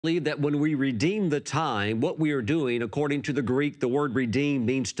Believe that when we redeem the time, what we are doing, according to the Greek, the word redeem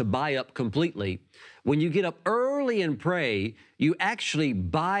means to buy up completely. When you get up early and pray, you actually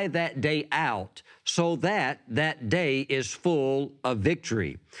buy that day out so that that day is full of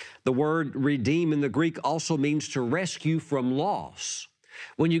victory. The word redeem in the Greek also means to rescue from loss.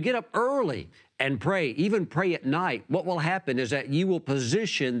 When you get up early and pray, even pray at night, what will happen is that you will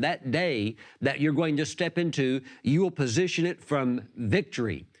position that day that you're going to step into, you will position it from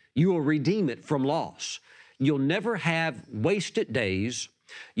victory. You will redeem it from loss. You'll never have wasted days.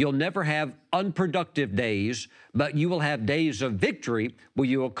 You'll never have unproductive days, but you will have days of victory where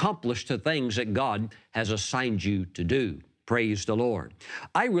you accomplish the things that God has assigned you to do. Praise the Lord.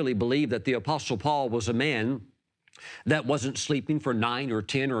 I really believe that the Apostle Paul was a man that wasn't sleeping for 9 or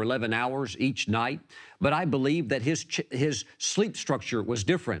 10 or 11 hours each night, but I believe that his sleep structure was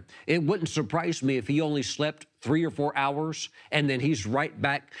different. It wouldn't surprise me if he only slept 3 or 4 hours, and then he's right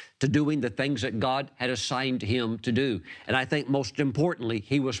back to doing the things that God had assigned him to do. And I think most importantly,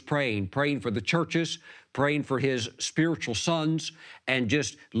 he was praying for the churches, praying for his spiritual sons, and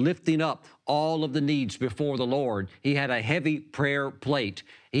just lifting up all of the needs before the Lord. He had a heavy prayer plate.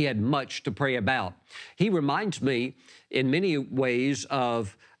 He had much to pray about. He reminds me in many ways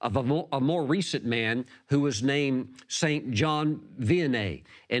of a more recent man who was named Saint John Vianney,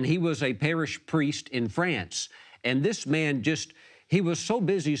 and he was a parish priest in France. And this man he was so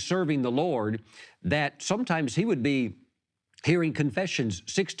busy serving the Lord that sometimes he would be hearing confessions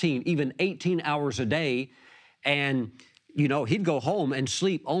 16, even 18 hours a day. And, he'd go home and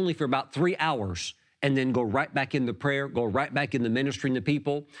sleep only for about 3 hours and then go right back into prayer, go right back into ministering to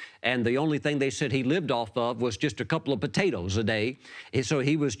people. And the only thing they said he lived off of was just a couple of potatoes a day. And so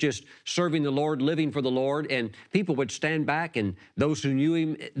he was just serving the Lord, living for the Lord. And people would stand back, and those who knew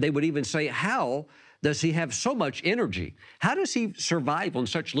him, they would even say, how does he have so much energy? How does he survive on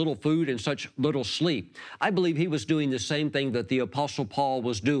such little food and such little sleep? I believe he was doing the same thing that the Apostle Paul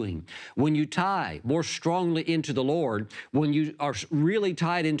was doing. When you tie more strongly into the Lord, when you are really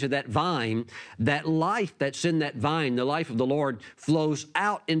tied into that vine, that life that's in that vine, the life of the Lord, flows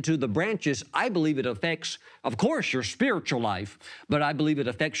out into the branches. I believe it affects, of course, your spiritual life, but I believe it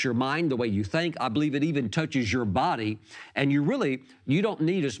affects your mind, the way you think. I believe it even touches your body, and you don't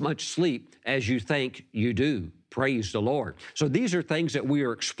need as much sleep as you think you do. Praise the Lord. So these are things that we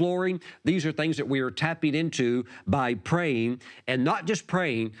are exploring. These are things that we are tapping into by praying, and not just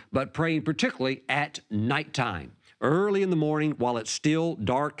praying, but praying particularly at nighttime, early in the morning while it's still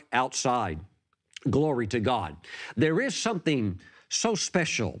dark outside. Glory to God. There is something so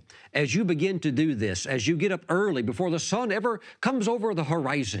special as you begin to do this, as you get up early before the sun ever comes over the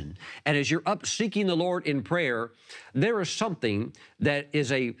horizon, and as you're up seeking the Lord in prayer, there is something that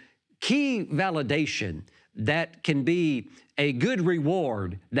is a key validation that can be a good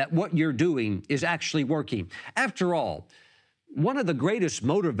reward that what you're doing is actually working. After all, one of the greatest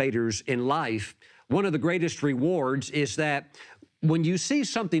motivators in life, one of the greatest rewards is that when you see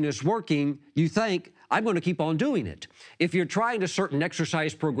something is working, you think, I'm going to keep on doing it. If you're trying a certain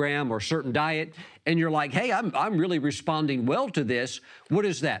exercise program or certain diet, and you're like, hey, I'm really responding well to this, what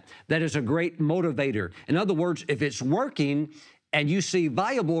is that? That is a great motivator. In other words, if it's working and you see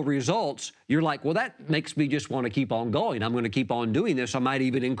viable results, you're like, well, that makes me just want to keep on going. I'm going to keep on doing this. I might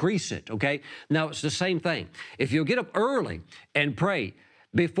even increase it, okay? Now, it's the same thing. If you'll get up early and pray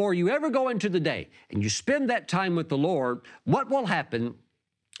before you ever go into the day, and you spend that time with the Lord, what will happen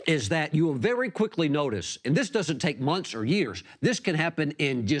is that you will very quickly notice, and this doesn't take months or years, this can happen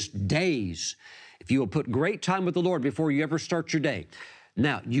in just days, if you will put great time with the Lord before you ever start your day.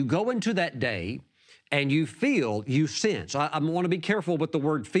 Now, you go into that day, and you sense, I want to be careful with the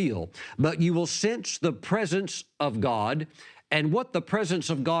word feel, but you will sense the presence of God, and what the presence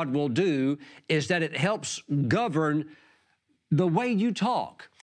of God will do is that it helps govern the way you talk.